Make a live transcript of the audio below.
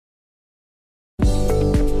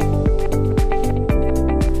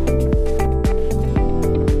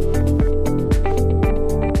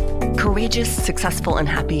courageous, successful, and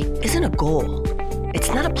happy isn't a goal. It's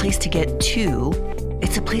not a place to get to,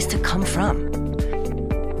 it's a place to come from.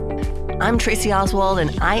 I'm Tracy Oswald,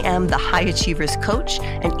 and I am the High Achievers Coach,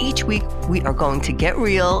 and each week we are going to get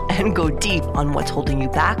real and go deep on what's holding you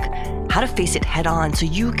back, how to face it head on so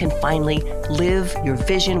you can finally live your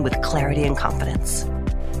vision with clarity and confidence.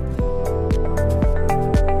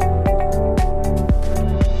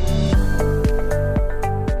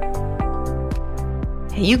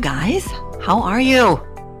 Hey, you guys, how are you?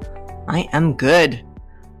 I am good.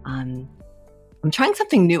 I'm trying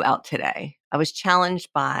something new out today. I was challenged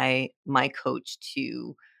by my coach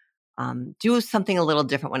to do something a little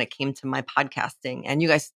different when it came to my podcasting. And you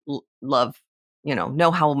guys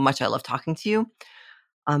know how much I love talking to you.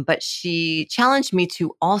 But she challenged me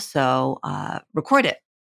to also record it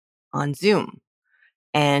on Zoom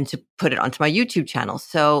and to put it onto my YouTube channel.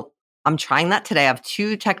 So I'm trying that today. I have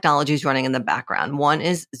two technologies running in the background. One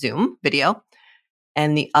is Zoom video,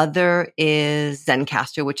 and the other is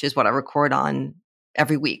Zencastr, which is what I record on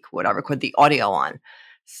every week, what I record the audio on.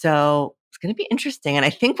 So it's going to be interesting. And I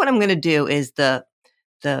think what I'm going to do is the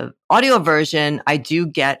audio version, I do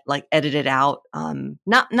get like edited out,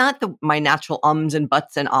 not my natural ums and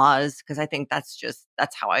buts and ahs, because I think that's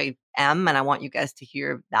how I am. And I want you guys to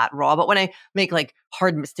hear that raw. But when I make like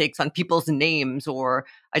hard mistakes on people's names, or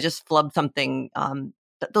I just flub something,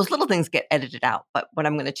 those little things get edited out. But what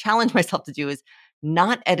I'm going to challenge myself to do is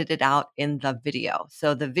not edit it out in the video.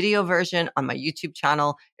 So the video version on my YouTube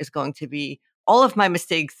channel is going to be all of my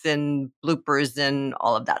mistakes and bloopers and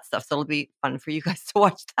all of that stuff. So it'll be fun for you guys to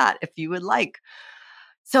watch that if you would like.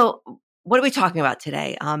 So what are we talking about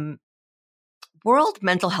today? World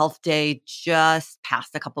Mental Health Day just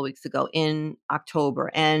passed a couple of weeks ago in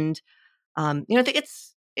October. And, I think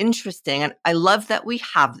it's interesting. And I love that we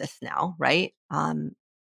have this now, right?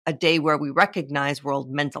 A day where we recognize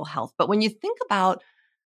World Mental Health. But when you think about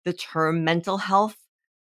the term mental health,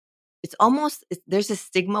 there's a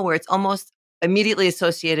stigma where it's almost immediately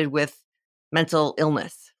associated with mental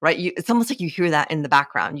illness, right? It's almost like you hear that in the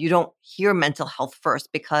background. You don't hear mental health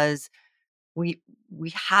first because we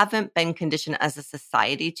haven't been conditioned as a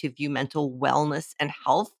society to view mental wellness and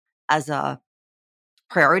health as a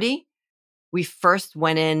priority. We first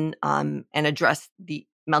went in and addressed the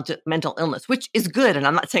mental illness, which is good. And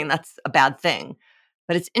I'm not saying that's a bad thing,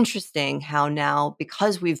 but it's interesting how now,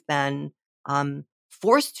 because we've been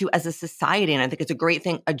forced to, as a society, and I think it's a great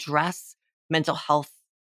thing, address mental health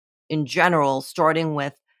in general, starting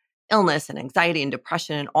with illness and anxiety and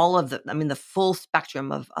depression and all of the full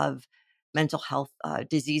spectrum of mental health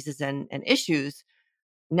diseases and issues.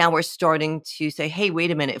 Now we're starting to say, hey,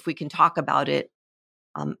 wait a minute, if we can talk about it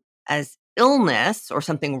as illness or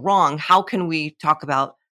something wrong, how can we talk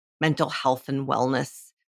about mental health and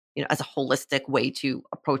wellness, as a holistic way to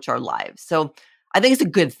approach our lives? So I think it's a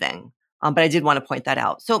good thing, but I did want to point that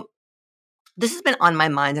out. So this has been on my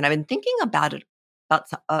mind, and I've been thinking about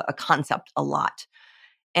a concept a lot.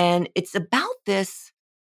 And it's about this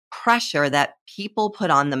pressure that people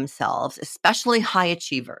put on themselves, especially high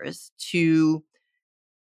achievers, to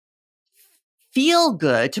feel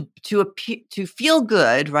good, to feel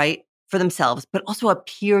good, right, for themselves, but also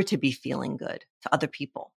appear to be feeling good to other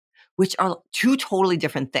people, which are two totally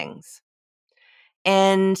different things.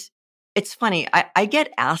 And it's funny, I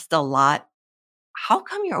get asked a lot, how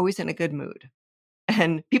come you're always in a good mood?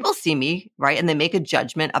 And people see me, right, and they make a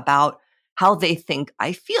judgment about how they think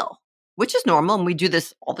I feel, which is normal. And we do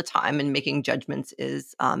this all the time, and making judgments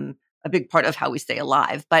is a big part of how we stay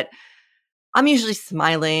alive. But I'm usually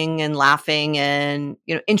smiling and laughing and,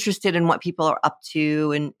 interested in what people are up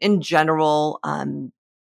to, and in general,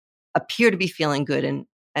 appear to be feeling good.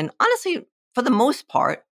 And honestly, for the most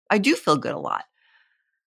part, I do feel good a lot.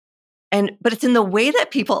 But it's in the way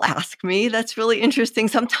that people ask me that's really interesting.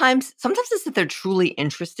 Sometimes it's that they're truly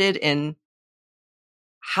interested in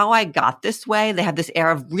how I got this way. They have this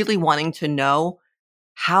air of really wanting to know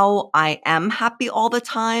how I am happy all the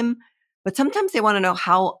time. But sometimes they want to know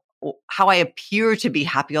how I appear to be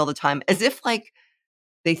happy all the time, as if like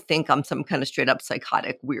they think I'm some kind of straight up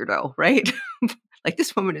psychotic weirdo, right? Like,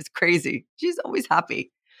 this woman is crazy. She's always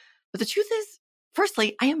happy. But the truth is,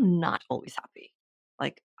 firstly, I am not always happy.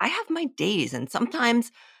 Like, I have my days, and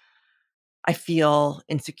sometimes I feel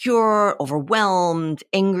insecure, overwhelmed,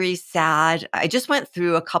 angry, sad. I just went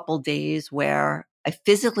through a couple days where I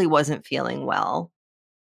physically wasn't feeling well.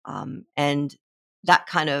 And that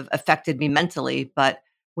kind of affected me mentally, but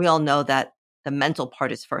we all know that the mental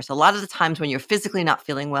part is first. A lot of the times when you're physically not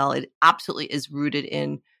feeling well, it absolutely is rooted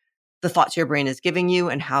in the thoughts your brain is giving you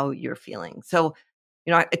and how you're feeling. So,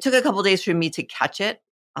 it took a couple of days for me to catch it,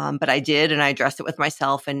 but I did, and I addressed it with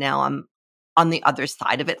myself. And now on the other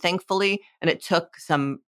side of it, thankfully. And it took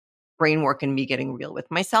some brain work and me getting real with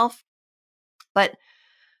myself. But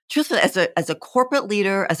truthfully, as a corporate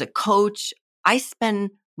leader, as a coach, I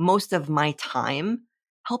spend most of my time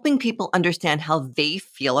helping people understand how they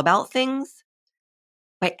feel about things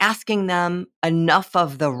by asking them enough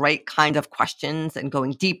of the right kind of questions and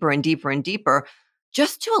going deeper and deeper and deeper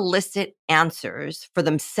just to elicit answers for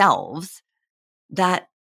themselves that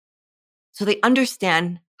so they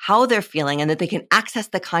understand how they're feeling and that they can access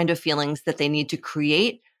the kind of feelings that they need to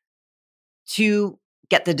create to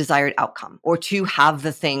get the desired outcome or to have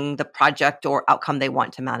the thing, the project or outcome they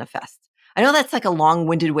want to manifest. I know that's like a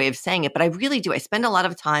long-winded way of saying it, but I really do. I spend a lot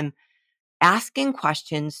of time asking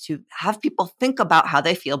questions to have people think about how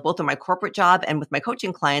they feel, both in my corporate job and with my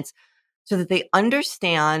coaching clients, so that they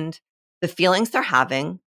understand the feelings they're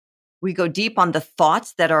having. We go deep on the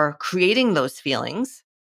thoughts that are creating those feelings,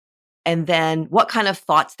 and then what kind of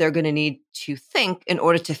thoughts they're going to need to think in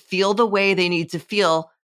order to feel the way they need to feel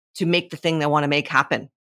to make the thing they want to make happen.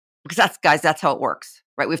 Because that's how it works,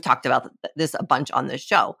 right? We've talked about this a bunch on this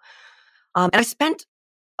show. And I spent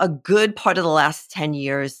a good part of the last 10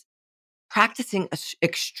 years practicing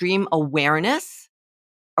extreme awareness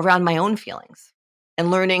around my own feelings and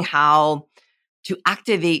learning how to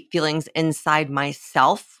activate feelings inside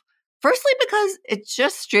myself. Firstly, because it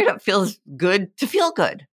just straight up feels good to feel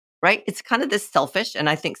good, right? It's kind of this selfish, and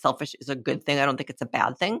I think selfish is a good thing. I don't think it's a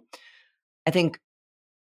bad thing. I think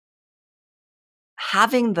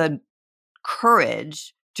having the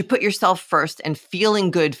courage to put yourself first and feeling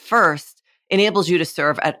good first enables you to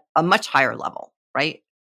serve at a much higher level, right?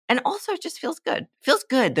 And also it just feels good. Feels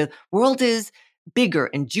good. The world is bigger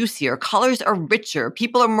and juicier. Colors are richer.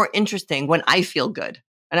 People are more interesting when I feel good.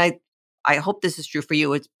 And I hope this is true for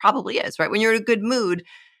you. It probably is, right? When you're in a good mood,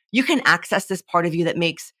 you can access this part of you that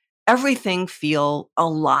makes everything feel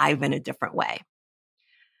alive in a different way.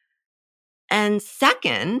 And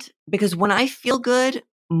second, because when I feel good,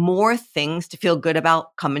 more things to feel good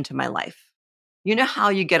about come into my life. You know how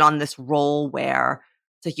you get on this roll where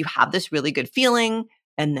it's like you have this really good feeling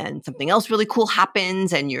and then something else really cool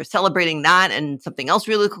happens and you're celebrating that and something else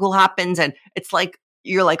really cool happens. And it's like,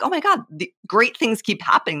 you're like, oh my God, the great things keep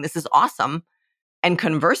happening. This is awesome. And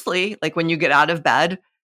conversely, like when you get out of bed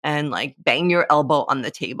and like bang your elbow on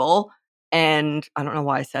the table, and I don't know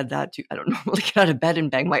why I said that. I don't normally get out of bed and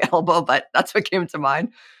bang my elbow, but that's what came to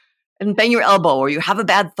mind. And bang your elbow, or you have a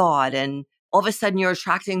bad thought, and all of a sudden you're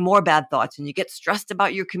attracting more bad thoughts, and you get stressed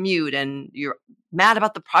about your commute, and you're mad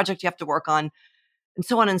about the project you have to work on, and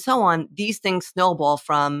so on and so on. These things snowball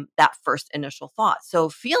from that first initial thought. So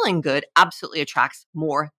feeling good absolutely attracts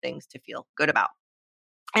more things to feel good about.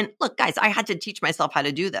 And look, guys, I had to teach myself how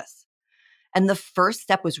to do this. And the first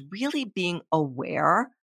step was really being aware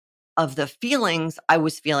of the feelings I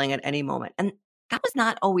was feeling at any moment. And that was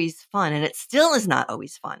not always fun. And it still is not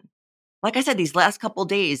always fun. Like I said, these last couple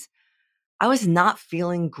days, I was not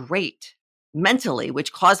feeling great mentally,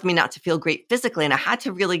 which caused me not to feel great physically. And I had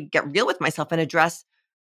to really get real with myself and address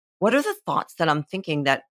what are the thoughts that I'm thinking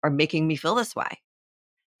that are making me feel this way.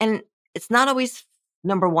 And it's not always,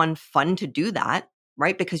 number one, fun to do that,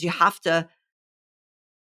 right? Because you have to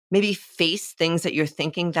maybe face things that you're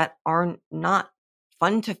thinking that are not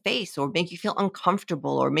fun to face or make you feel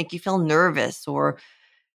uncomfortable or make you feel nervous or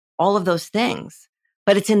all of those things.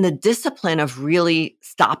 But it's in the discipline of really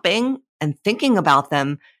stopping and thinking about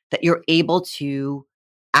them that you're able to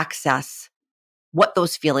access what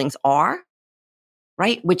those feelings are,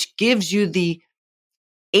 right? Which gives you the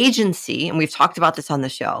agency. And we've talked about this on the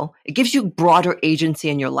show. It gives you broader agency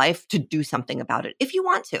in your life to do something about it if you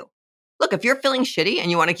want to. Look, if you're feeling shitty and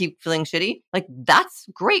you want to keep feeling shitty, like that's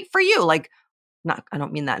great for you. Like, not, I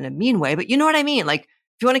don't mean that in a mean way, but you know what I mean? Like,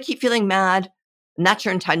 if you want to keep feeling mad and that's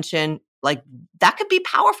your intention, like that could be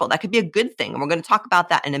powerful. That could be a good thing. And we're going to talk about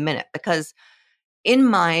that in a minute because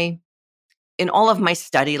in all of my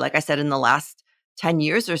study, like I said, in the last 10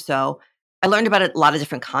 years or so, I learned about a lot of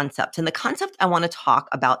different concepts. And the concept I want to talk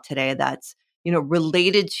about today that's,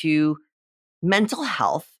 related to mental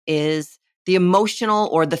health is the emotional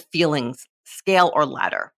or the feelings scale or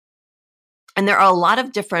ladder. And there are a lot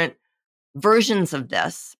of different versions of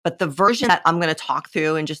this, but the version that I'm going to talk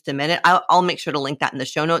through in just a minute, I'll make sure to link that in the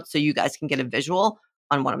show notes so you guys can get a visual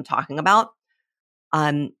on what I'm talking about.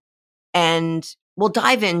 And we'll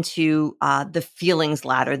dive into the feelings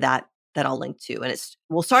ladder that I'll link to. And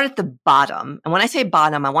we'll start at the bottom. And when I say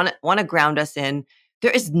bottom, I want to ground us in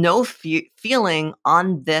there is no feeling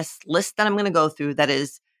on this list that I'm going to go through that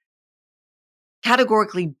is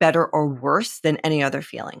categorically better or worse than any other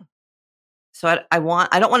feeling. So I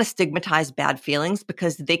don't want to stigmatize bad feelings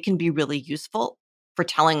because they can be really useful for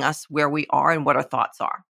telling us where we are and what our thoughts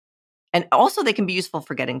are. And also they can be useful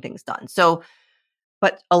for getting things done. So,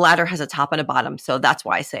 but a ladder has a top and a bottom. So that's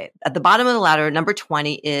why I say it. At the bottom of the ladder, number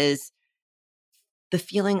 20 is the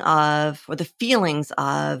feeling of, or the feelings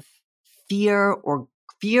of fear,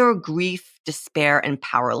 grief, despair, and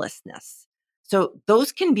powerlessness. So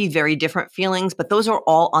those can be very different feelings, but those are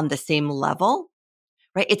all on the same level,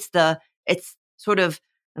 right? It's sort of,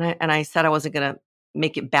 and I said I wasn't going to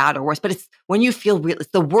make it bad or worse, but it's when you feel real,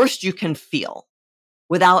 it's the worst you can feel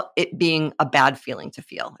without it being a bad feeling to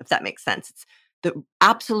feel, if that makes sense. It's the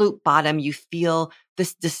absolute bottom. You feel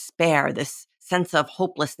this despair, this sense of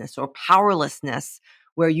hopelessness or powerlessness,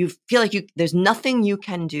 where you feel like there's nothing you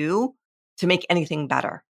can do to make anything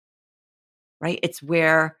better, right? It's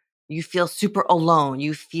where you feel super alone.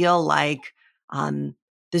 You feel like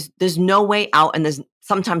there's no way out, and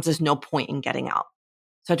sometimes there's no point in getting out.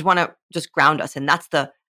 So I just want to just ground us, and that's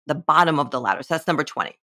the bottom of the ladder. So that's number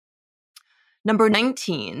 20. Number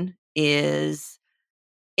 19 is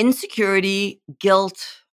insecurity,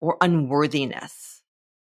 guilt, or unworthiness.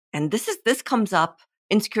 And this comes up,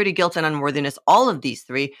 insecurity, guilt, and unworthiness, all of these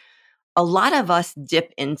three. A lot of us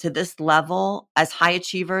dip into this level as high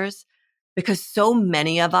achievers because so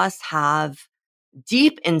many of us have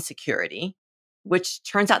deep insecurity, which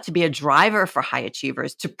turns out to be a driver for high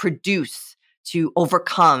achievers to produce, to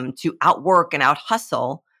overcome, to outwork and out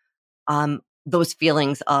hustle those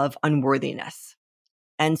feelings of unworthiness.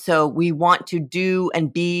 And so we want to do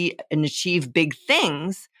and be and achieve big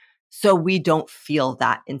things so we don't feel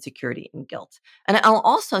that insecurity and guilt. And I'll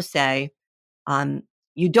also say,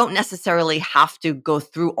 you don't necessarily have to go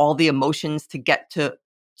through all the emotions to get to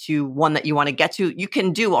one that you want to get to. You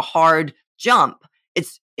can do a hard jump.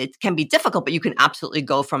 It can be difficult, but you can absolutely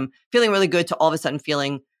go from feeling really good to all of a sudden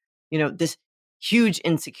feeling, this huge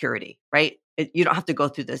insecurity, right? You don't have to go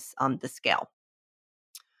through this scale.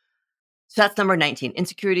 So that's number 19,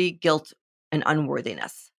 insecurity, guilt, and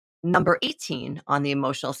unworthiness. Number 18 on the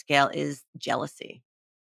emotional scale is jealousy.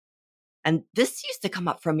 And this used to come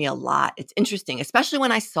up for me a lot. It's interesting, especially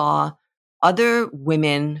when I saw other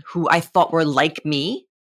women who I thought were like me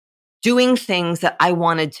doing things that I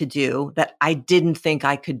wanted to do that I didn't think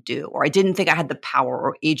I could do, or I didn't think I had the power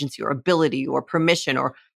or agency or ability or permission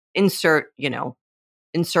or insert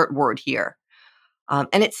word here.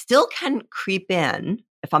 And it still can creep in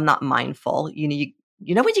if I'm not mindful. When you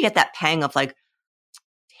get that pang of like,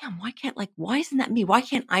 damn, why isn't that me? Why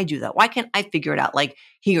can't I do that? Why can't I figure it out like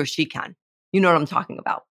he or she can? You know what I'm talking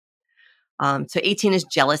about. So 18 is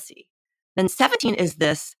jealousy. Then 17 is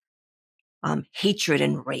this hatred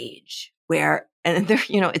and rage, and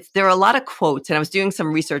there are a lot of quotes, and I was doing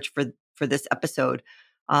some research for this episode.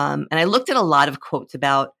 And I looked at a lot of quotes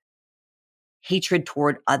about hatred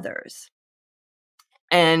toward others.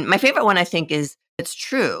 And my favorite one, I think, is it's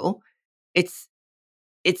true. It's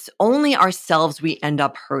only ourselves we end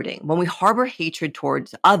up hurting. When we harbor hatred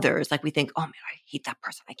towards others, like we think, oh man, I hate that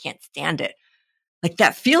person. I can't stand it. Like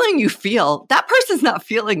that feeling you feel, that person's not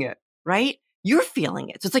feeling it, right? You're feeling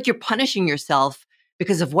it. So it's like you're punishing yourself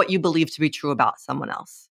because of what you believe to be true about someone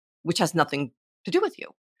else, which has nothing to do with you.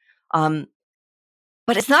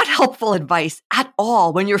 But it's not helpful advice at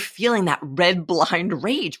all when you're feeling that red blind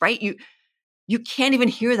rage, right? You can't even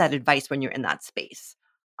hear that advice when you're in that space.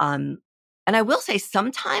 And I will say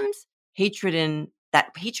sometimes hatred and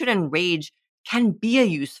rage can be a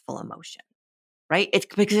useful emotion, right? It's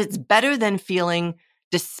because it's better than feeling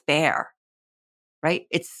despair, right?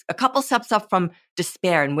 It's a couple steps up from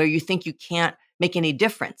despair and where you think you can't make any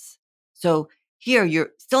difference. So here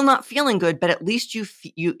you're still not feeling good, but at least you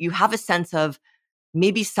have a sense of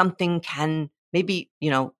maybe I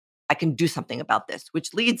can do something about this,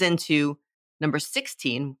 which leads into number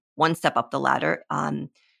 16, one step up the ladder.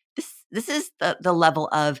 This is the level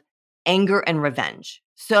of anger and revenge.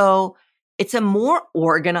 So it's a more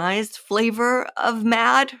organized flavor of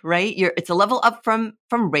mad, right? It's a level up from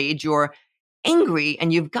rage. You're angry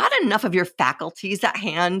and you've got enough of your faculties at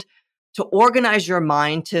hand to organize your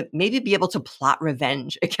mind to maybe be able to plot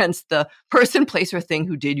revenge against the person, place, or thing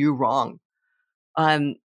who did you wrong.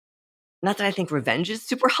 Not that I think revenge is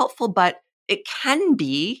super helpful, but it can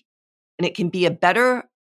be, and it can be a better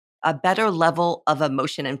level of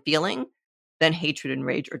emotion and feeling than hatred and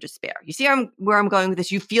rage or despair. You see where I'm going with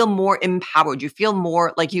this? You feel more empowered. You feel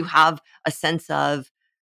more like you have a sense of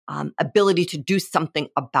ability to do something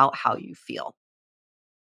about how you feel.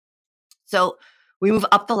 So we move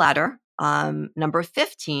up the ladder. Number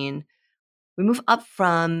 15, we move up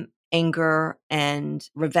from anger and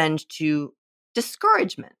revenge to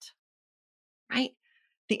discouragement, right?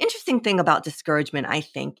 The interesting thing about discouragement, I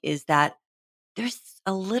think, is that there's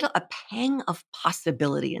a pang of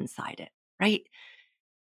possibility inside it, right?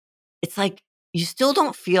 It's like you still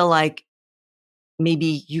don't feel like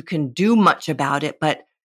maybe you can do much about it, but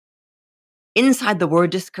inside the word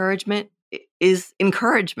discouragement is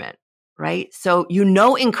encouragement, right? So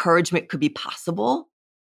encouragement could be possible,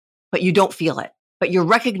 but you don't feel it. But you're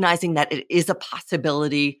recognizing that it is a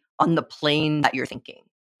possibility on the plane that you're thinking,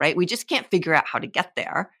 right? We just can't figure out how to get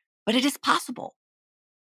there, but it is possible.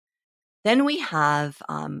 Then we have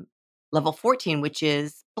level 14, which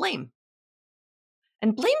is blame.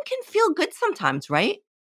 And blame can feel good sometimes, right?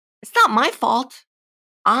 It's not my fault.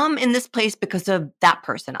 I'm in this place because of that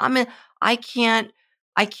person. I can't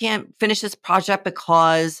I can't finish this project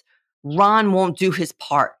because Ron won't do his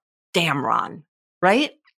part. Damn Ron,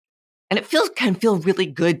 right? And can feel really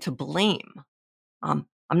good to blame. I'm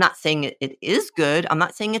not saying it is good. I'm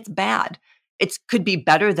not saying it's bad. It could be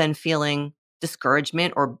better than feeling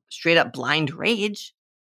discouragement or straight up blind rage,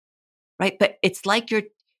 right? But it's like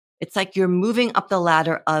you're moving up the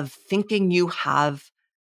ladder of thinking you have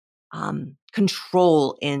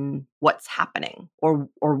control in what's happening or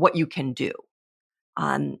what you can do.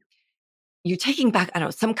 Um, you're taking back, I don't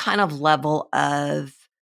know, some kind of level of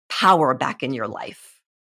power back in your life,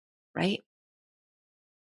 right?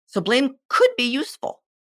 So blame could be useful.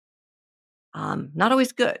 Not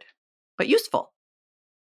always good, but useful.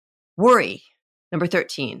 Worry, number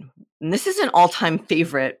 13. And this is an all-time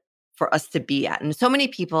favorite for us to be at. And so many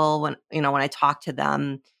people, when I talk to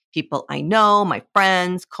them, people I know, my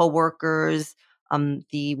friends, coworkers,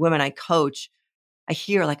 the women I coach, I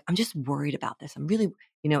hear like, I'm just worried about this. I'm really,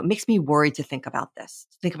 it makes me worried to think about this,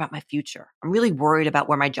 to think about my future. I'm really worried about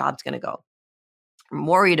where my job's going to go. I'm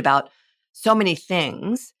worried about so many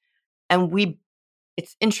things. And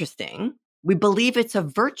it's interesting. We believe it's a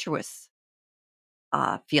virtuous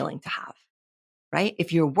feeling to have, right?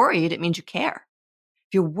 If you're worried, it means you care.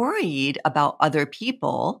 If you're worried about other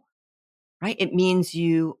people, right,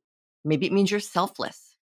 maybe it means you're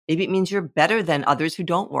selfless. Maybe it means you're better than others who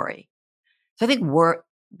don't worry. So I think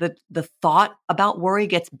the thought about worry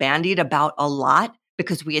gets bandied about a lot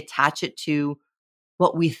because we attach it to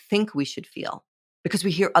what we think we should feel because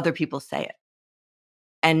we hear other people say it.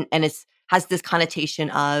 And has this connotation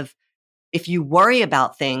of if you worry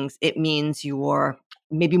about things, it means you're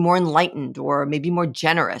maybe more enlightened or maybe more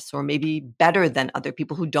generous or maybe better than other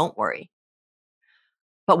people who don't worry.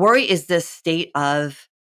 But worry is this state of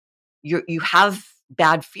you have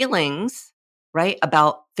bad feelings, right,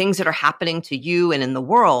 about things that are happening to you and in the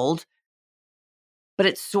world. But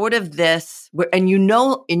it's sort of this, and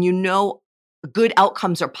good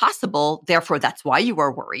outcomes are possible. Therefore, that's why you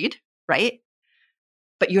are worried, right?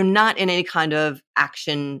 But you're not in any kind of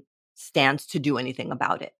action stance to do anything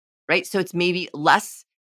about it, right? So it's maybe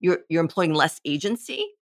you're employing less agency,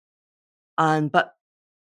 but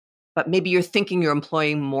maybe you're thinking you're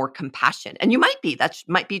employing more compassion, and you might be. That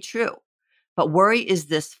might be true. But worry is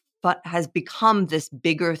has become this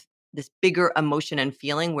bigger emotion and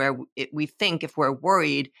feeling where we think if we're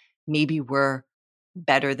worried, maybe we're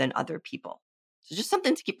better than other people. So just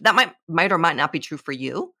something to keep, that might or might not be true for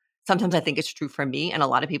you. Sometimes I think it's true for me and a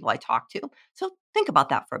lot of people I talk to. So think about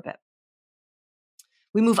that for a bit.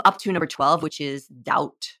 We move up to number 12, which is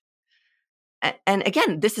doubt. And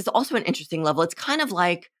again, this is also an interesting level. It's kind of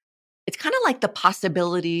like the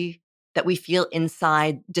possibility that we feel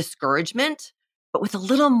inside discouragement, but with a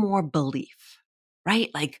little more belief, right?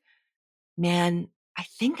 Like, man, I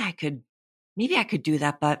think maybe I could do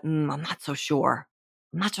that, but I'm not so sure.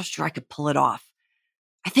 I'm not so sure I could pull it off.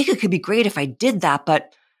 I think it could be great if I did that,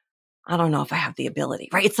 but I don't know if I have the ability,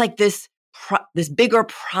 right? It's like this bigger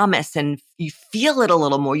promise, and you feel it a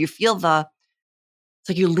little more. It's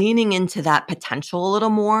like you're leaning into that potential a little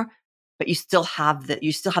more, but you still have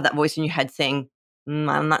that voice in your head saying,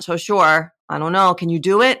 I'm not so sure. I don't know. Can you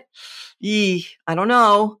do it? I don't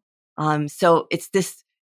know. So it's this,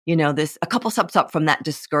 a couple steps up from that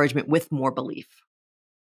discouragement with more belief.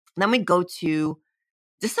 And then we go to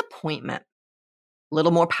disappointment, a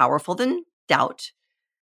little more powerful than doubt,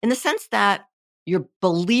 in the sense that your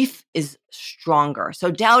belief is stronger.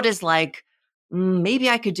 So doubt is like, maybe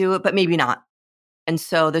I could do it, but maybe not. And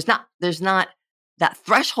so there's not that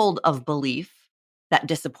threshold of belief that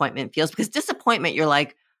disappointment feels, because disappointment, you're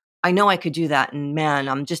like, I know I could do that. And man,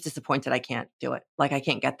 I'm just disappointed I can't do it. Like I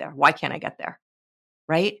can't get there. Why can't I get there?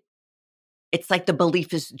 Right? It's like the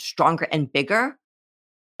belief is stronger and bigger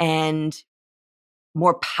and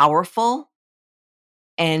more powerful.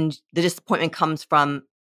 And the disappointment comes from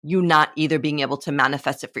you not either being able to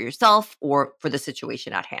manifest it for yourself or for the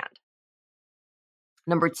situation at hand.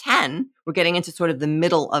 Number 10, we're getting into sort of the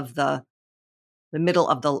middle of the the middle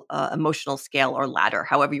of the emotional scale or ladder,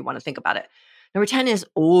 however you want to think about it. Number 10 is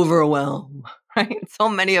overwhelm, right? So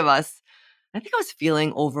many of us, I think I was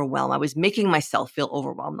feeling overwhelmed. I was making myself feel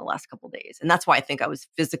overwhelmed the last couple of days. And that's why I think I was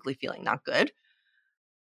physically feeling not good.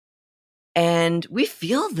 And we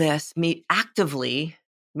feel this actively,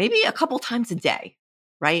 maybe a couple times a day,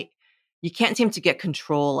 right? You can't seem to get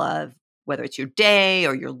control of whether it's your day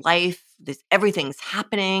or your life. Everything's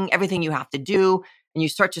happening, everything you have to do, and you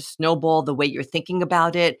start to snowball the way you're thinking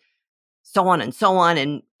about it, so on and so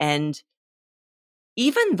on. And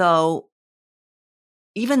even though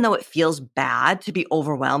it feels bad to be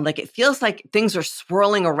overwhelmed, like it feels like things are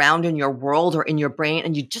swirling around in your world or in your brain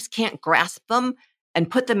and you just can't grasp them and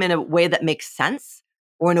put them in a way that makes sense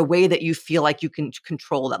or in a way that you feel like you can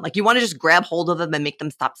control them. Like you want to just grab hold of them and make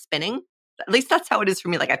them stop spinning. At least that's how it is for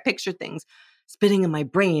me. Like I picture things spinning in my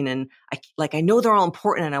brain and I know they're all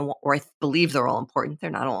important or I believe they're all important. They're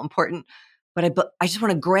not all important, but I just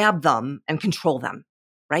want to grab them and control them,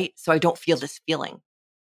 right? So I don't feel this feeling.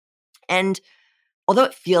 And although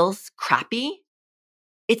it feels crappy,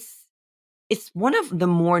 it's one of the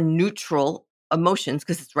more neutral emotions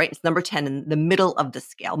because it's number 10 in the middle of the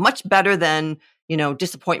scale. Much better than,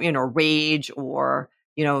 disappointment or rage or,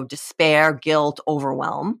 despair, guilt,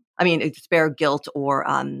 overwhelm. Despair, guilt, or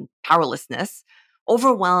powerlessness.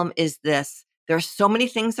 Overwhelm is this. There are so many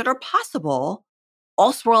things that are possible,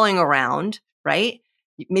 all swirling around, right?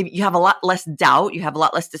 Maybe you have a lot less doubt, you have a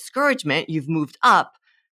lot less discouragement, you've moved up,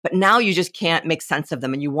 but now you just can't make sense of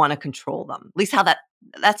them and you want to control them. At least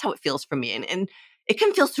that's how it feels for me. And it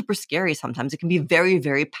can feel super scary sometimes. It can be a very,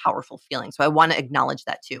 very powerful feeling. So I want to acknowledge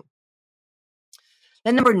that too.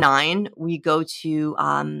 Then number 9, we go to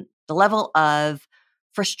the level of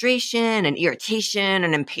frustration and irritation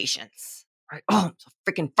and impatience. Right? Oh, I'm so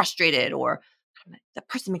freaking frustrated, or that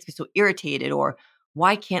person makes me so irritated, or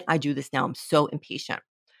why can't I do this now? I'm so impatient.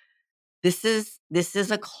 This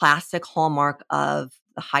is a classic hallmark of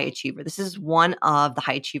the high achiever. This is one of the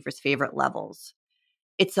high achiever's favorite levels.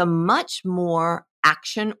 It's a much more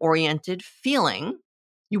action-oriented feeling.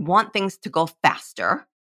 You want things to go faster.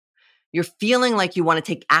 You're feeling like you want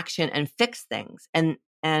to take action and fix things. And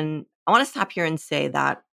I want to stop here and say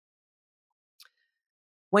that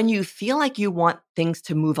when you feel like you want things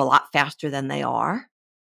to move a lot faster than they are,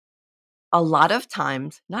 a lot of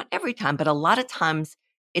times, not every time, but a lot of times,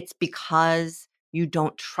 it's because you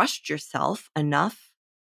don't trust yourself enough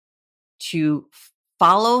to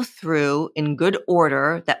follow through in good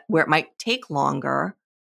order where it might take longer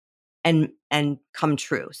and come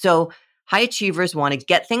true. So high achievers want to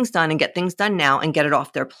get things done and get things done now and get it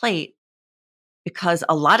off their plate because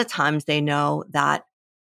a lot of times they know that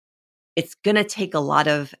it's going to take a lot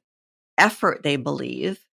of effort, they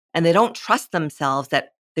believe, and they don't trust themselves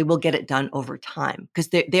that they will get it done over time because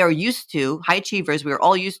they are used to, high achievers, we are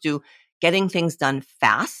all used to getting things done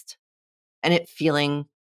fast and it feeling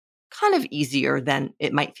kind of easier than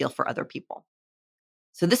it might feel for other people.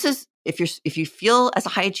 So this is, if you feel as a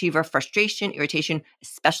high achiever, frustration, irritation,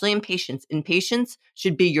 especially impatience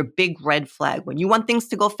should be your big red flag. When you want things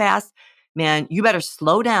to go fast, man, you better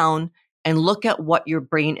slow down and look at what your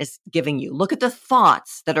brain is giving you. Look at the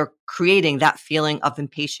thoughts that are creating that feeling of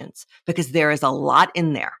impatience because there is a lot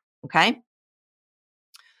in there, okay?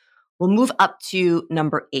 We'll move up to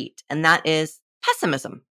number 8, and that is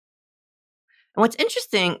pessimism. And what's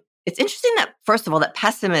interesting, it's interesting that, first of all, that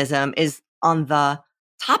pessimism is on the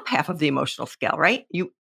top half of the emotional scale, right?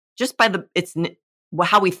 You just by it's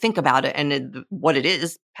how we think about it and what it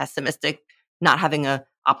is, pessimistic, not having a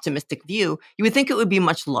optimistic view, you would think it would be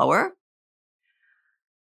much lower.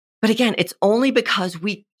 But again, it's only because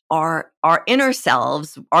our inner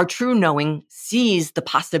selves, our true knowing sees the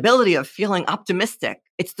possibility of feeling optimistic.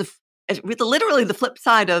 It's literally the flip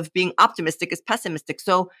side of being optimistic is pessimistic.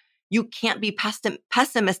 So you can't be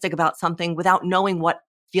pessimistic about something without knowing what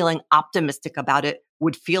feeling optimistic about it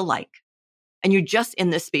would feel like. And you're just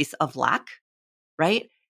in this space of lack, right?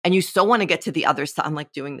 And you so want to get to the other side. I'm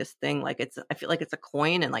like doing this thing, like I feel like it's a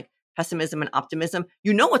coin and like pessimism and optimism.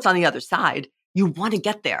 You know what's on the other side. You want to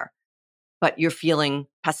get there, but you're feeling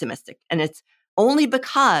pessimistic. And it's only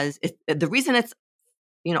because the reason it's,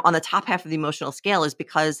 on the top half of the emotional scale is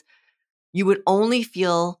because you would only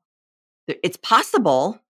feel that it's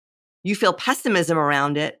possible. You feel pessimism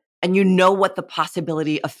around it and you know what the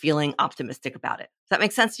possibility of feeling optimistic about it. Does that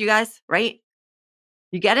make sense to you guys? Right?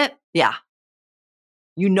 You get it? Yeah.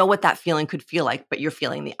 You know what that feeling could feel like, but you're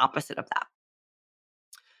feeling the opposite of that.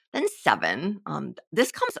 Then 7,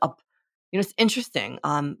 this comes up, it's interesting.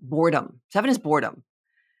 Boredom. 7 is boredom.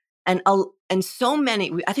 And so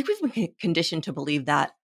many, I think we've been conditioned to believe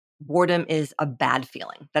that boredom is a bad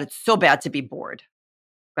feeling, that it's so bad to be bored,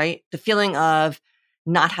 right? The feeling of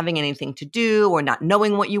not having anything to do or not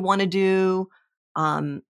knowing what you want to do.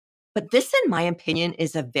 But this, in my opinion,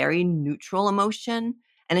 is a very neutral emotion,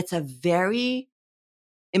 and it's a very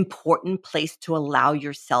important place to allow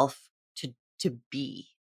yourself to be.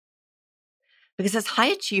 Because as high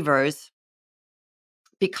achievers,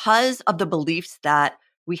 because of the beliefs that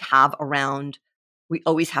we have around we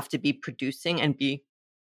always have to be producing and be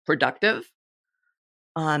productive,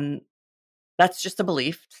 um, that's just a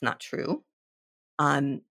belief. It's not true.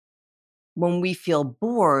 Um, when we feel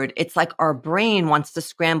bored, it's like our brain wants to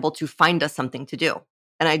scramble to find us something to do.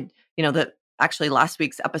 And that actually last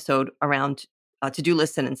week's episode around to-do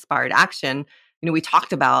lists and inspired action, we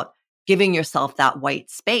talked about giving yourself that white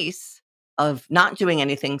space of not doing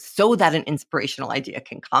anything so that an inspirational idea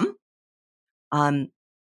can come.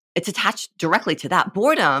 It's attached directly to that.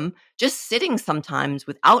 Boredom, just sitting sometimes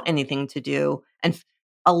without anything to do and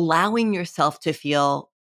allowing yourself to feel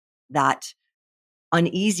that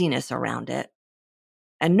uneasiness around it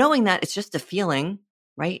and knowing that it's just a feeling,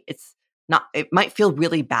 right? It might feel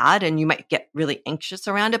really bad and you might get really anxious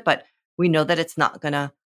around it, but we know that it's not going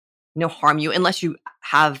to, harm you unless you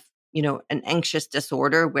have, an anxious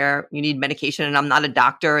disorder where you need medication. And I'm not a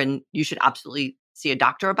doctor and you should absolutely see a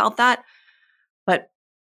doctor about that. But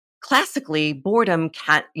classically, boredom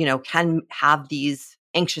can have these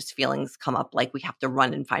anxious feelings come up, like we have to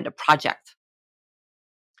run and find a project.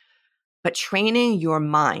 But training your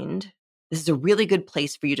mind, this is a really good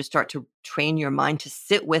place for you to start to train your mind to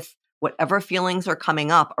sit with whatever feelings are coming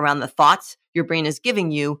up around the thoughts your brain is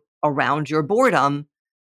giving you around your boredom.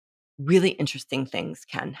 Really interesting things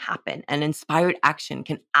can happen, and inspired action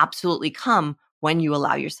can absolutely come when you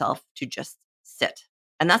allow yourself to just sit.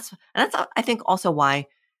 And that's I think also why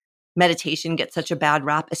meditation gets such a bad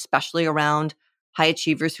rap, especially around high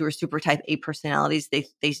achievers who are super type A personalities. They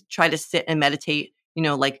try to sit and meditate,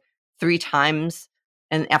 like 3 times.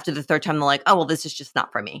 And after the third time, they're like, oh, well, this is just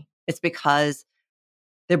not for me. It's because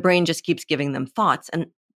their brain just keeps giving them thoughts. And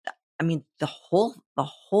I mean, the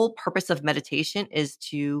whole purpose of meditation is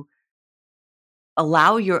to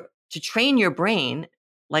train your brain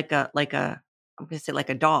I'm going to say like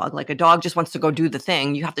a dog. Like a dog just wants to go do the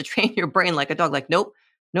thing. You have to train your brain like a dog. Like, nope,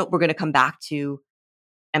 we're going to come back to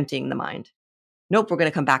emptying the mind. Nope, we're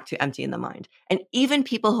going to come back to emptying the mind. And even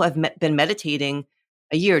people who have been meditating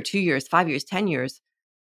a year, 2 years, 5 years, 10 years,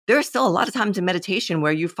 there are still a lot of times in meditation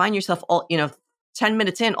where you find yourself 10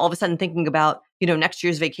 minutes in, all of a sudden thinking about, next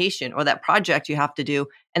year's vacation or that project you have to do.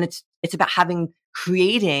 And it's about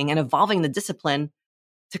creating and evolving the discipline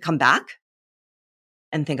to come back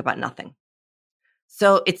and think about nothing.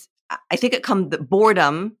 So I think the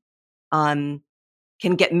boredom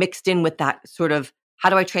can get mixed in with that sort of, how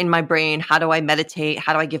do I train my brain? How do I meditate?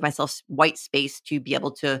 How do I give myself white space to be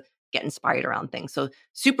able to get inspired around things? So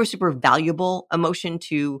super, super valuable emotion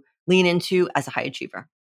to lean into as a high achiever.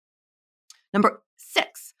 Number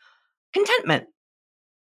 6, contentment.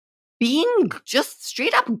 Being just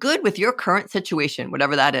straight up good with your current situation,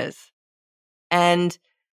 whatever that is. And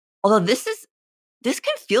although this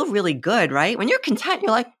can feel really good, right? When you're content, you're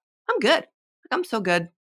like, I'm good. Like, I'm so good.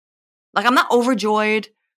 Like, I'm not overjoyed.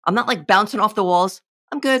 I'm not like bouncing off the walls.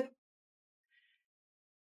 I'm good.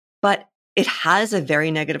 But it has a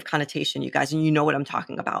very negative connotation, you guys, and you know what I'm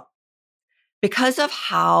talking about. Because of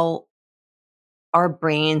how our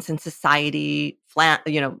brains and society,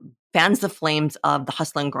 fans the flames of the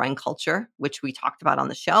hustle and grind culture, which we talked about on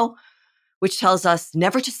the show, which tells us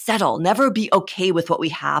never to settle, never be okay with what we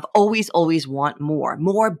have, always, always want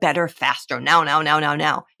more, better, faster, now.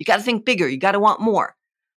 You got to think bigger. You got to want more.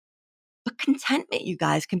 But contentment, you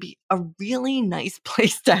guys, can be a really nice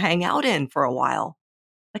place to hang out in for a while.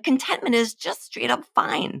 But contentment is just straight up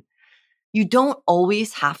fine. You don't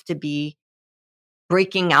always have to be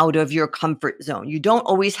breaking out of your comfort zone. You don't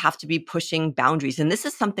always have to be pushing boundaries. And this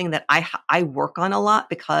is something that I work on a lot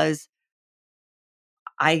because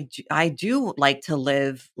I do like to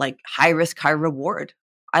live like high risk, high reward.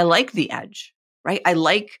 I like the edge, right? I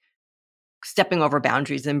like stepping over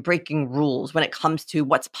boundaries and breaking rules when it comes to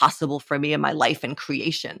what's possible for me in my life and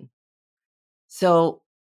creation. So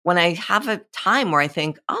when I have a time where I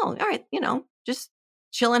think, oh, all right, just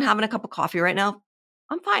chilling, having a cup of coffee right now,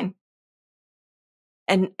 I'm fine.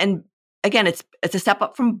 And again, it's a step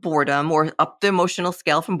up from boredom, or up the emotional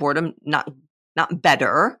scale from boredom, not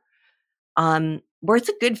better. Where it's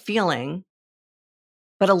a good feeling,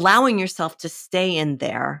 but allowing yourself to stay in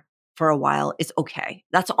there for a while is okay.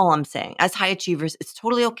 That's all I'm saying. As high achievers, it's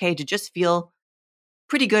totally okay to just feel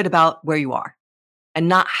pretty good about where you are and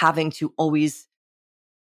not having to always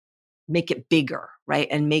make it bigger, right?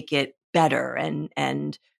 And make it better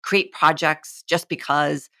and create projects just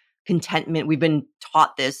because contentment, we've been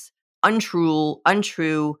taught this untrue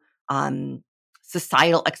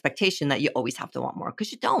societal expectation that you always have to want more,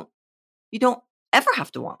 because you don't. You don't ever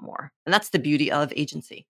have to want more. And that's the beauty of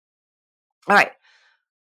agency. All right.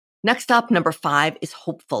 Next up, number 5 is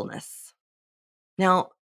hopefulness.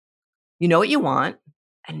 Now, you know what you want,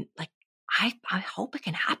 and like I hope it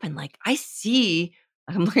can happen. Like I see,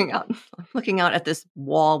 I'm looking out at this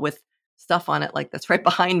wall with stuff on it, like that's right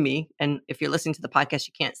behind me. And if you're listening to the podcast,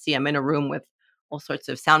 you can't see. I'm in a room with all sorts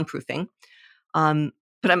of soundproofing.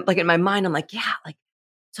 But I'm like in my mind, I'm like, yeah, like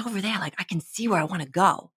it's over there. Like I can see where I want to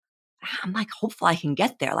go. I'm like hopeful I can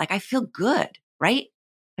get there. Like I feel good, right?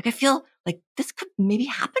 Like I feel like this could maybe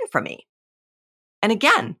happen for me. And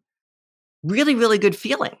again, really, really good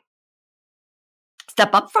feeling.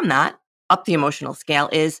 Step up from that, up the emotional scale,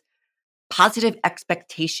 is positive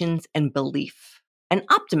expectations and belief and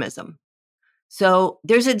optimism. So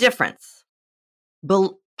there's a difference.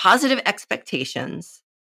 Positive expectations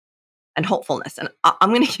and hopefulness. And I'm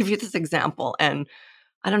going to give you this example. And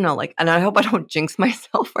I don't know, like, and I hope I don't jinx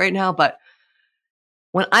myself right now, but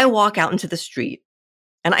when I walk out into the street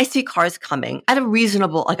and I see cars coming at a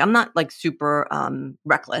reasonable, like, I'm not like super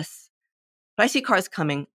reckless, but I see cars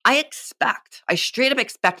coming. I straight up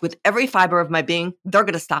expect with every fiber of my being, they're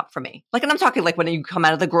going to stop for me. Like, and I'm talking like when you come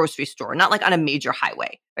out of the grocery store, not like on a major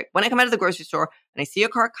highway, right? When I come out of the grocery store and I see a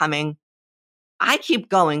car coming, I keep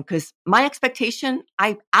going because my expectation,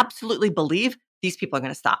 I absolutely believe these people are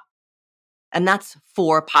going to stop. And that's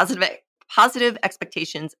for positive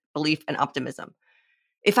expectations, belief, and optimism.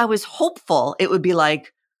 If I was hopeful, it would be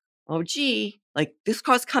like, oh, gee, like this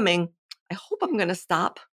car's coming. I hope I'm going to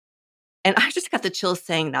stop. And I just got the chills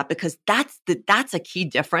saying that, because that's a key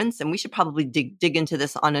difference. And we should probably dig into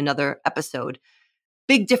this on another episode.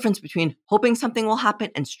 Big difference between hoping something will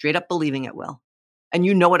happen and straight up believing it will. And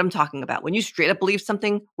you know what I'm talking about. When you straight up believe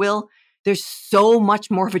something will, there's so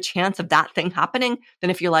much more of a chance of that thing happening than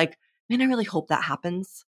if you're like, man, I really hope that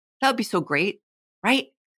happens. That would be so great, right?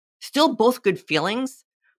 Still both good feelings,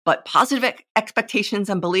 but positive expectations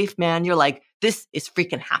and belief, man, you're like, this is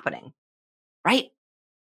freaking happening, right?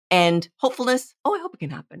 And hopefulness, oh, I hope it can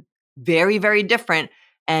happen. Very, very different.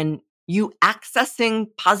 And you accessing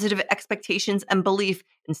positive expectations and belief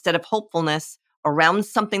instead of hopefulness around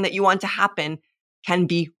something that you want to happen can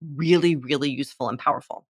be really, really useful and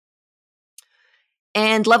powerful.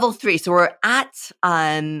 And level 3, so we're at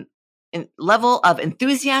level of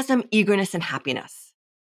enthusiasm, eagerness, and happiness.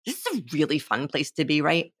 This is a really fun place to be,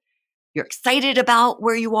 right? You're excited about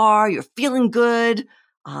where you are. You're feeling good.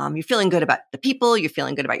 You're feeling good about the people. You're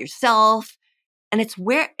feeling good about yourself. And it's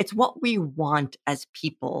what we want as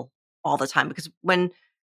people all the time. Because when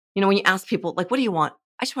you ask people, like, what do you want?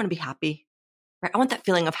 I just want to be happy, right? I want that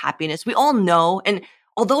feeling of happiness. We all know. And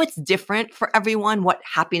although it's different for everyone, what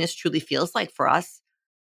happiness truly feels like for us,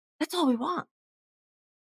 that's all we want.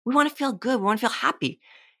 We want to feel good. We want to feel happy.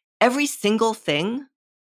 Every single thing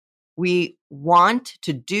we want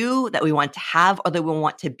to do, that we want to have, or that we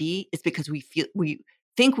want to be, is because we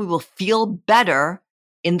think we will feel better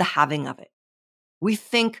in the having of it. We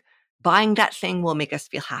think buying that thing will make us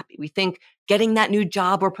feel happy. We think getting that new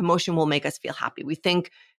job or promotion will make us feel happy. We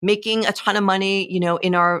think making a ton of money,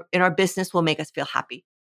 in our business will make us feel happy.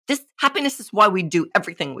 This happiness is why we do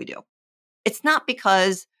everything we do. It's not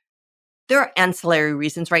because there are ancillary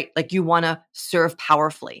reasons, right? Like you want to serve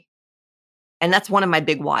powerfully. And that's one of my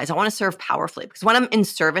big whys. I want to serve powerfully, because when I'm in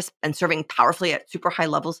service and serving powerfully at super high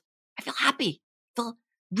levels, I feel happy. I feel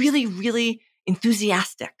really, really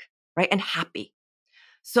enthusiastic, right? And happy.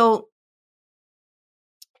 So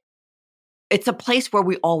it's a place where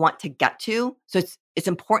we all want to get to. So it's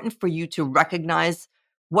important for you to recognize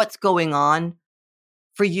what's going on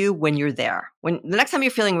for you when you're there. When the next time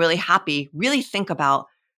you're feeling really happy, really think about,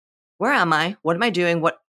 where am I? What am I doing?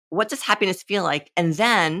 What does happiness feel like? And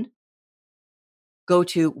then go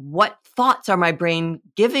to, what thoughts is my brain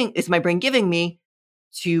giving me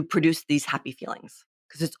to produce these happy feelings?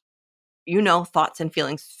 Because thoughts and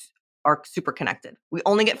feelings are super connected. We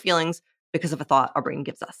only get feelings because of a thought our brain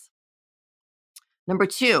gives us. Number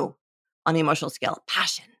 2 on the emotional scale,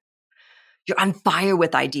 passion. You're on fire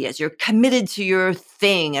with ideas. You're committed to your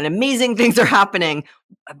thing, and amazing things are happening.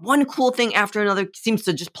 One cool thing after another seems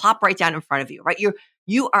to just plop right down in front of you, right?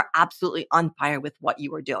 You are absolutely on fire with what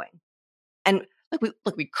you are doing. And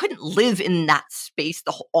we couldn't live in that space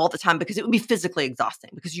all the time, because it would be physically exhausting.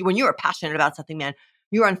 Because when you are passionate about something, man,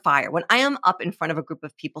 you're on fire. When I am up in front of a group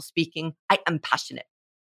of people speaking, I am passionate.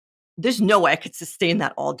 There's no way I could sustain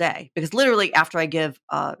that all day, because literally after I give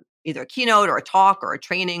either a keynote or a talk or a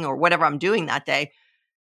training or whatever I'm doing that day,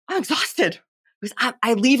 I'm exhausted because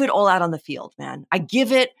I leave it all out on the field, man. I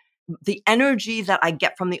give it the energy that I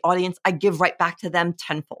get from the audience. I give right back to them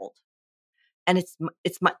tenfold. And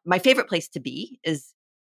it's my favorite place to be is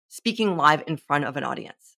speaking live in front of an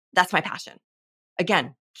audience. That's my passion.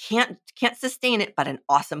 Again, can't sustain it, but an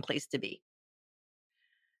awesome place to be.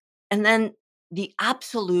 And then the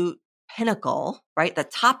absolute pinnacle, right? The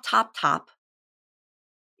top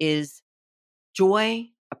is joy,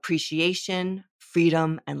 appreciation,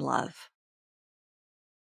 freedom, and love.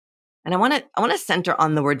 And I want to center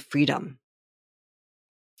on the word freedom,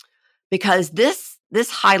 because this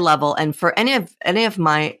high level, and for any of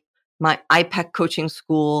my IPEC coaching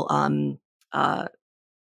school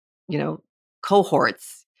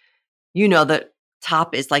cohorts, that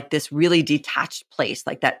top is like this really detached place,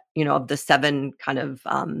 like that, of the 7 kind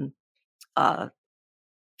of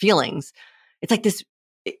feelings. It's like this,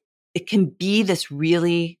 it can be this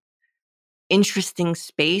really interesting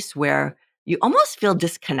space where you almost feel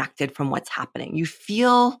disconnected from what's happening. You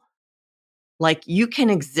feel like you can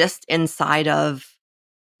exist inside of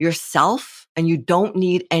yourself and you don't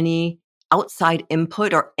need any outside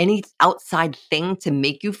input or any outside thing to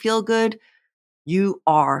make you feel good. You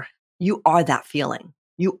are that feeling.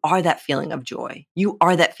 You are that feeling of joy. You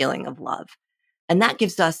are that feeling of love. And that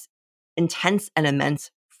gives us intense and immense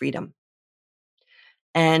freedom.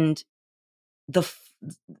 And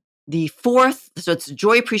the fourth, so it's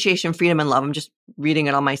joy, appreciation, freedom, and love. I'm just reading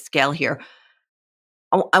it on my scale here.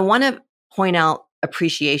 I want to point out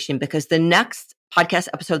appreciation because the next podcast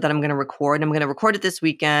episode that I'm going to record it this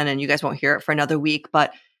weekend, and you guys won't hear it for another week,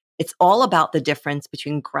 but it's all about the difference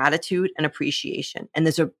between gratitude and appreciation. And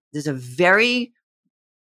there's a very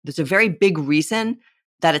big reason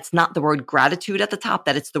that it's not the word gratitude at the top,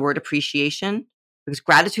 that it's the word appreciation. Because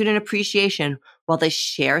gratitude and appreciation, while they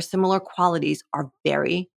share similar qualities, are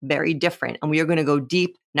very, very different. And we are going to go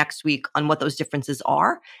deep next week on what those differences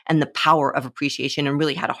are and the power of appreciation and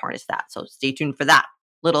really how to harness that. So stay tuned for that.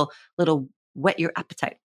 Little whet your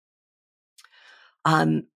appetite.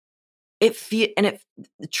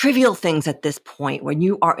 Trivial things at this point, when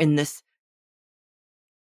you are in this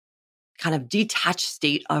kind of detached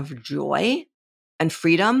state of joy and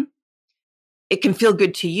freedom, it can feel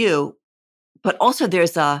good to you. But also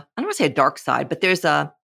there's I don't want to say a dark side, but there's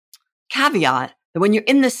a caveat that when you're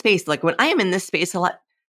in this space, like when I am in this space a lot,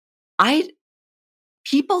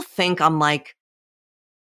 people think I'm like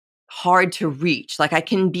hard to reach. Like I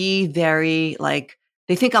can be very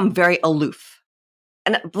they think I'm very aloof.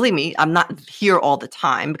 And believe me, I'm not here all the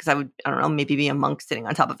time because I don't know, maybe be a monk sitting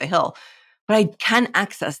on top of a hill, but I can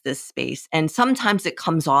access this space. And sometimes it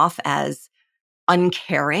comes off as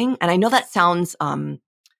uncaring. And I know that sounds,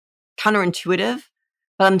 counterintuitive,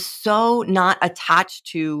 but I'm so not attached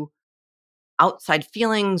to outside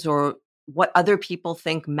feelings or what other people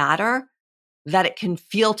think matter that it can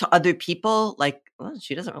feel to other people like, well,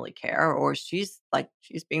 she doesn't really care, or she's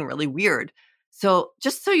being really weird. So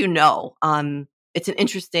just so you know, it's an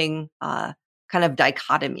interesting kind of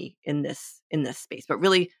dichotomy in this space, but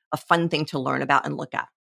really a fun thing to learn about and look at.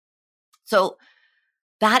 So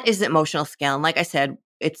that is the emotional scale. And like I said,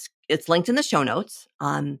 it's linked in the show notes.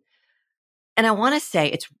 And I want to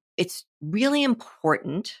say it's really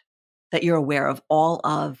important that you're aware of all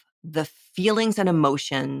of the feelings and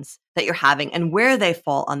emotions that you're having and where they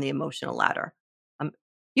fall on the emotional ladder.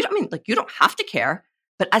 You don't have to care,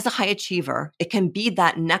 but as a high achiever, it can be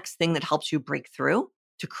that next thing that helps you break through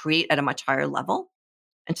to create at a much higher level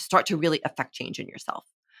and to start to really affect change in yourself.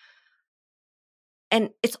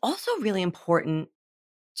 And it's also really important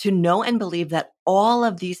to know and believe that all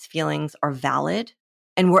of these feelings are valid.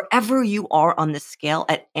 And wherever you are on the scale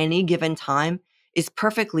at any given time is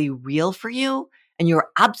perfectly real for you. And you're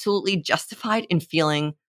absolutely justified in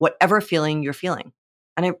feeling whatever feeling you're feeling.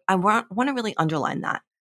 And I want to really underline that.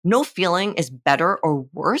 No feeling is better or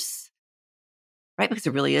worse, right? Because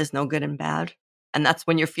there really is no good and bad. And that's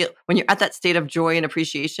when you're at that state of joy and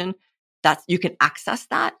appreciation, that you can access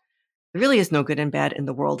that. There really is no good and bad in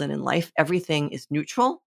the world and in life. Everything is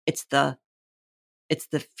neutral. It's the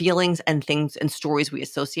feelings and things and stories we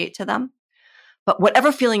associate to them. But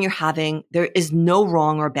whatever feeling you're having, there is no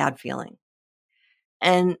wrong or bad feeling.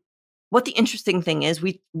 And what the interesting thing is,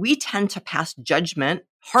 we tend to pass judgment,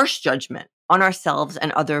 harsh judgment on ourselves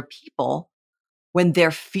and other people when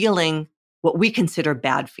they're feeling what we consider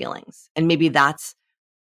bad feelings. And maybe that's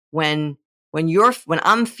when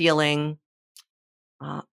I'm feeling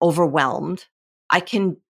overwhelmed, I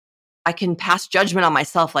can pass judgment on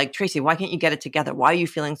myself like, Tracy, why can't you get it together? Why are you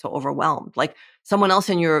feeling so overwhelmed? Like someone else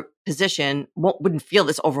in your position wouldn't feel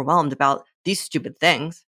this overwhelmed about these stupid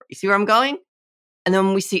things. You see where I'm going? And then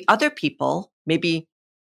when we see other people, maybe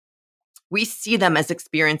we see them as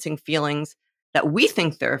experiencing feelings that we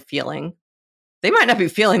think they're feeling. They might not be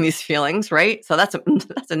feeling these feelings, right? So that's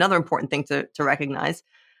another important thing to recognize.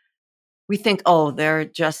 We think, oh, they're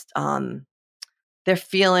just they're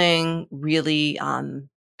feeling really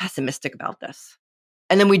pessimistic about this,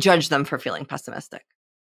 and then we judge them for feeling pessimistic.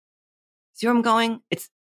 See where I'm going? It's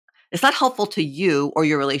not helpful to you or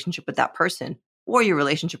your relationship with that person or your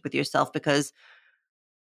relationship with yourself because,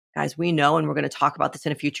 guys, we know, and we're going to talk about this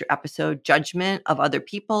in a future episode, judgment of other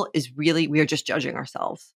people is really, we are just judging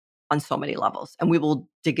ourselves on so many levels. And we will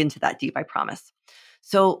dig into that deep, I promise.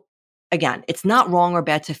 So again, it's not wrong or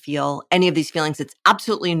bad to feel any of these feelings. It's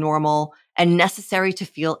absolutely normal and necessary to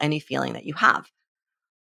feel any feeling that you have.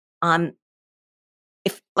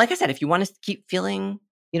 If, like I said, if you want to keep feeling,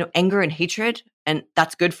 anger and hatred, and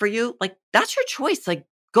that's good for you, like that's your choice. Like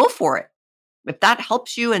go for it. If that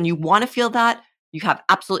helps you and you want to feel that, you have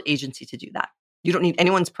absolute agency to do that. You don't need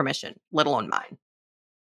anyone's permission, let alone mine.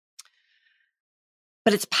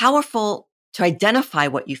 But it's powerful to identify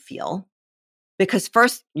what you feel because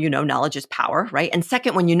first, knowledge is power, right? And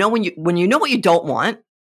second, when you know what you don't want,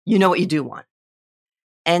 you know what you do want.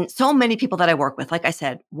 And so many people that I work with, like I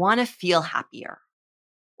said, want to feel happier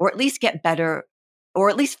or at least get better or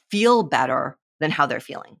at least feel better than how they're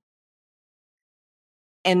feeling.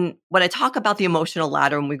 And when I talk about the emotional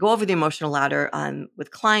ladder, when we go over the emotional ladder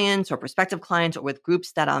with clients or prospective clients or with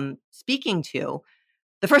groups that I'm speaking to,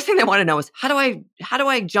 the first thing they want to know is how do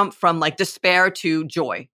I jump from like despair to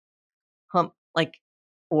joy,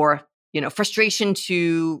 or frustration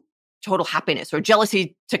to total happiness or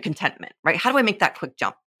jealousy to contentment, right? How do I make that quick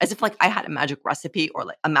jump? As if like I had a magic recipe or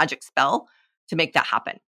like a magic spell to make that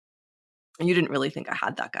happen. And you didn't really think I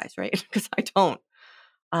had that, guys, right? Because I don't.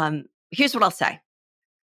 Here's what I'll say.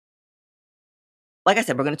 Like I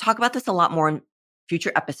said, we're going to talk about this a lot more in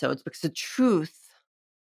future episodes because the truth,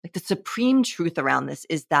 like the supreme truth around this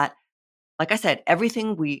is that, like I said,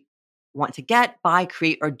 everything we want to get, buy,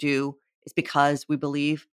 create, or do is because we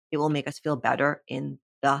believe it will make us feel better in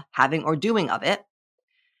the having or doing of it.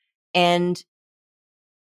 And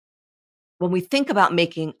when we think about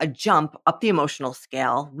making a jump up the emotional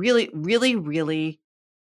scale, really, really, really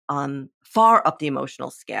far up the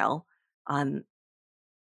emotional scale,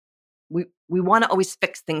 we want to always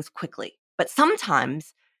fix things quickly. But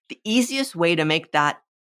sometimes the easiest way to make that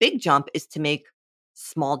big jump is to make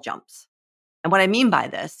small jumps. And what I mean by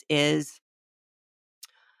this is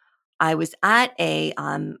I was I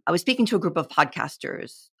was speaking to a group of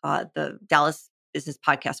podcasters, the Dallas Business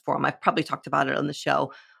Podcast Forum. I've probably talked about it on the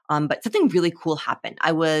show, but something really cool happened.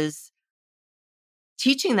 I was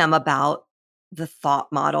teaching them about the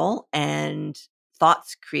thought model and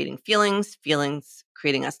thoughts creating feelings, feelings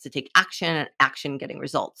creating us to take action, and action getting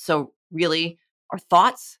results. So really, our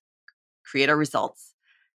thoughts create our results.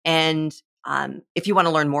 And if you want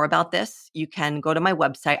to learn more about this, you can go to my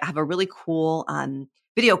website. I have a really cool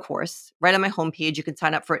video course right on my homepage. You can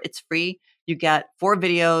sign up for it. It's free. You get 4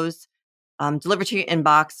 videos delivered to your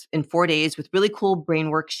inbox in 4 days with really cool brain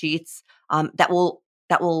worksheets that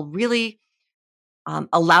will really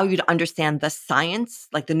allow you to understand the science,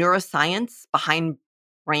 like the neuroscience behind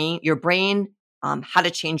your brain, how to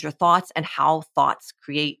change your thoughts and how thoughts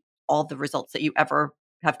create all the results that you ever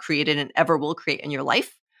have created and ever will create in your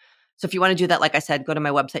life. So if you want to do that, like I said, go to my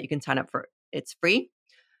website. You can sign up for it. It's free.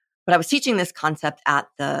 But I was teaching this concept at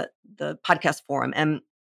the podcast forum, and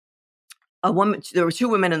there were 2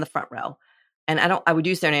 women in the front row, and I would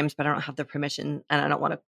use their names, but I don't have their permission, and I don't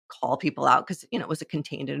want to call people out because it was a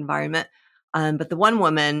contained environment. But the one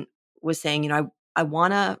woman was saying, I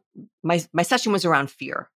want to. My session was around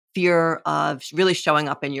fear of really showing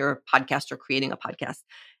up in your podcast or creating a podcast,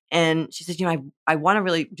 and she says, I want to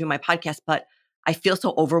really do my podcast, but I feel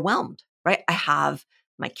so overwhelmed. Right? I have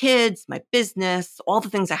my kids, my business, all the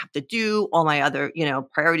things I have to do, all my other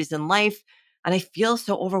priorities in life. And I feel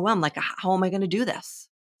so overwhelmed. Like, how am I going to do this?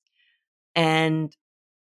 And,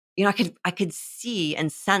 I could see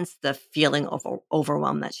and sense the feeling of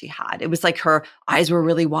overwhelm that she had. It was like her eyes were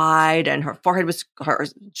really wide and her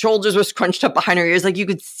shoulders were scrunched up behind her ears. Like you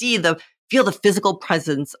could feel the physical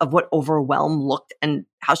presence of what overwhelm looked and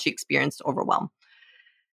how she experienced overwhelm.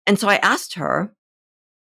 And so I asked her,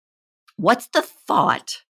 what's the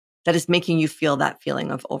thought that is making you feel that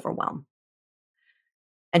feeling of overwhelm?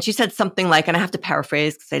 And she said something like, and I have to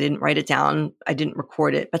paraphrase because I didn't write it down, I didn't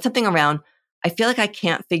record it, but something around, I feel like I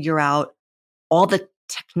can't figure out all the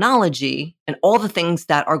technology and all the things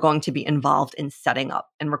that are going to be involved in setting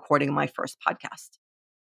up and recording my first podcast.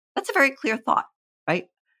 That's a very clear thought, right?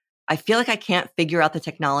 I feel like I can't figure out the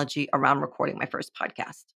technology around recording my first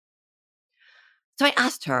podcast. So I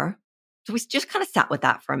asked her, so we just kind of sat with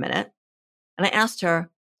that for a minute. And I asked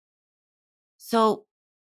her, so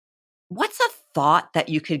what's a thought that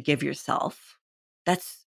you could give yourself that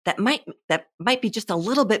might be just a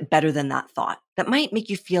little bit better than that thought, that might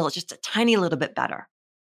make you feel just a tiny little bit better?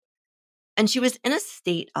 And she was in a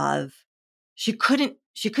state of she couldn't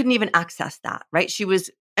even access that, right?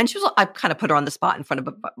 I kind of put her on the spot in front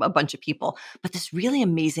of a bunch of people, but this really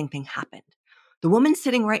amazing thing happened. The woman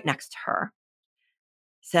sitting right next to her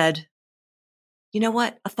said, you know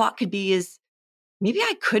what? A thought could be is maybe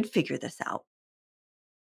I could figure this out.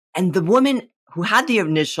 And the woman who had the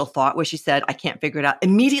initial thought where she said, I can't figure it out,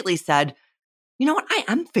 immediately said, you know what? I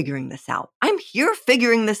am figuring this out. I'm here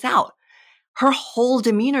figuring this out. Her whole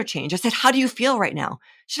demeanor changed. I said, how do you feel right now?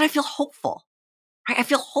 Should I feel hopeful? Right? I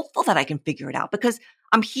feel hopeful that I can figure it out because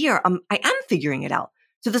I'm here. I am figuring it out.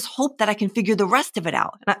 So this hope that I can figure the rest of it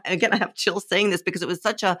out. And again, I have chills saying this because it was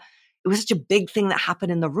such a big thing that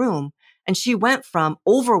happened in the room. And she went from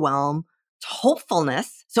overwhelm to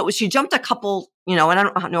hopefulness. So she jumped a couple, and I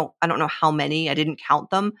don't know how many. I didn't count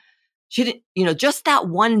them. She didn't, just that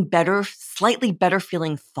one slightly better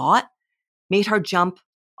feeling thought made her jump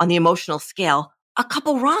on the emotional scale a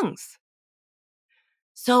couple rungs.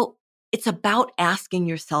 So it's about asking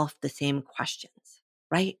yourself the same questions,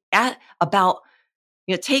 right?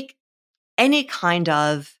 Take any kind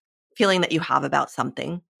of feeling that you have about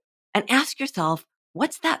something and ask yourself,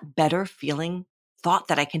 what's that better feeling thought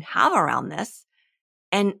that I can have around this?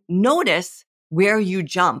 And notice where you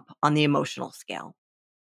jump on the emotional scale.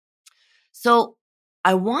 So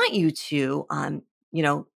I want you to,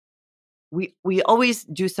 we always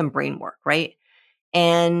do some brain work, right?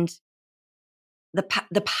 And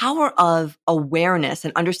the power of awareness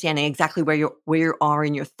and understanding exactly where you are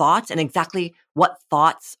in your thoughts and exactly what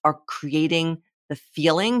thoughts are creating the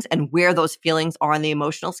feelings and where those feelings are on the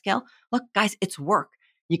emotional scale. Look, guys, it's work.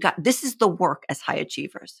 This is the work as high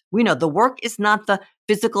achievers. We know the work is not the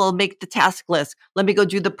physical, make the task list. Let me go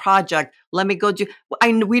do the project. Let me go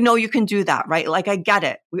we know you can do that, right? Like I get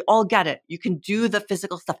it. We all get it. You can do the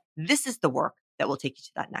physical stuff. This is the work that will take you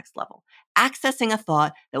to that next level. Accessing a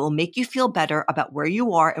thought that will make you feel better about where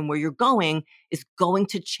you are and where you're going is going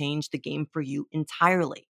to change the game for you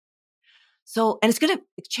entirely. So, and it's going to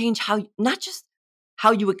change not just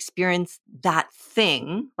how you experience that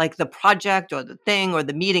thing, like the project or the thing or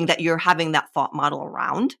the meeting that you're having that thought model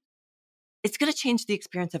around. It's going to change the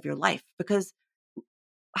experience of your life because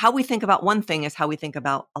how we think about one thing is how we think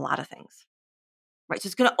about a lot of things, right? So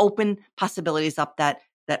it's going to open possibilities up that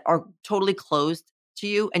are totally closed to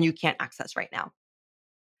you and you can't access right now.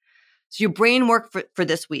 So your brain work for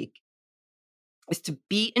this week is to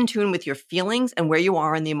be in tune with your feelings and where you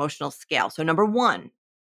are on the emotional scale. So number one,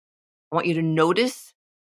 I want you to notice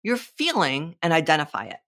your feeling and identify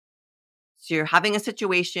it. So you're having a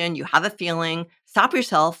situation, you have a feeling, stop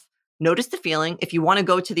yourself, notice the feeling. If you want to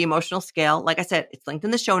go to the emotional scale, like I said, it's linked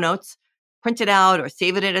in the show notes, print it out or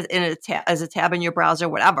save it as a tab in your browser,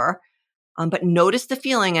 whatever. But notice the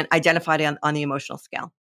feeling and identify it on the emotional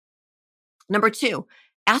scale. Number two,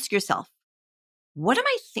 ask yourself, what am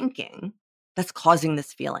I thinking that's causing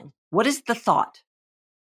this feeling? What is the thought?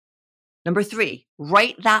 Number three,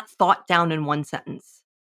 write that thought down in one sentence.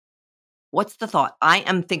 What's the thought? I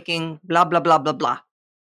am thinking blah, blah, blah, blah, blah.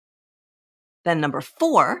 Then number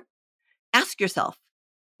four, ask yourself,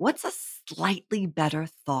 what's a slightly better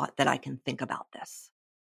thought that I can think about this?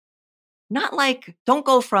 Not like, don't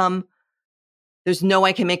go from there's no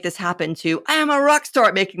way I can make this happen to I am a rock star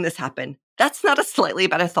at making this happen. That's not a slightly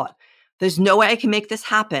better thought. There's no way I can make this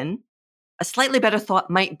happen. A slightly better thought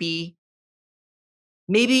might be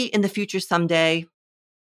maybe in the future someday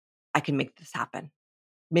I can make this happen.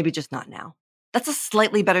 Maybe just not now. That's a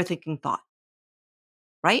slightly better thinking thought,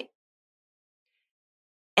 right?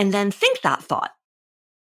 And then think that thought.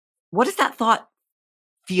 What does that thought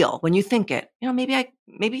feel when you think it?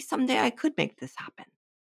 Maybe someday I could make this happen.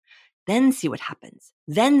 Then see what happens.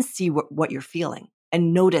 Then see what you're feeling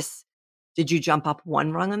and notice, did you jump up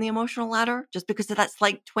one rung on the emotional ladder just because of that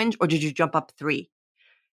slight twinge, or did you jump up three?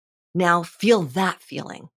 Now feel that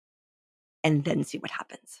feeling and then see what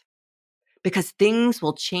happens. Because things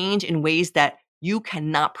will change in ways that you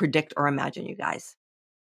cannot predict or imagine, you guys.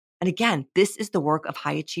 And again, this is the work of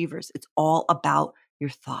high achievers. It's all about your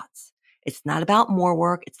thoughts. It's not about more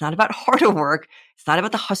work. It's not about harder work. It's not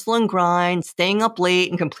about the hustle and grind, staying up late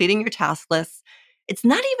and completing your task lists. It's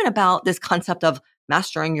not even about this concept of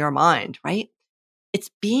mastering your mind, right?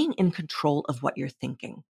 It's being in control of what you're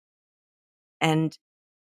thinking. And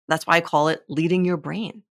that's why I call it leading your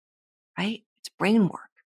brain, right? It's brain work.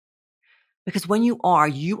 Because when you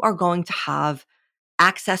are going to have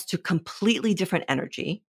access to completely different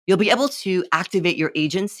energy. You'll be able to activate your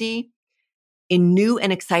agency in new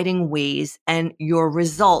and exciting ways, and your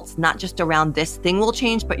results, not just around this thing, will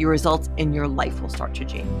change, but your results in your life will start to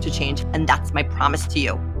change. And that's my promise to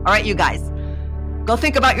you. All right, you guys, go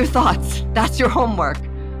think about your thoughts. That's your homework.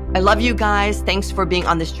 I love you guys. Thanks for being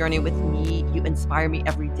on this journey with me. You inspire me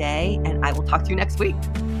every day, and I will talk to you next week.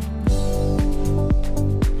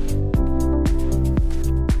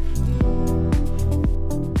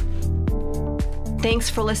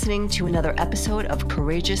 Thanks for listening to another episode of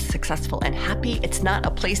Courageous, Successful, and Happy. It's not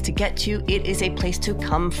a place to get to, it is a place to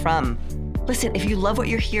come from. Listen, if you love what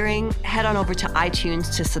you're hearing, head on over to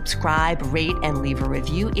iTunes to subscribe, rate, and leave a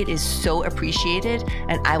review. It is so appreciated,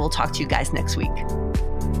 and I will talk to you guys next week.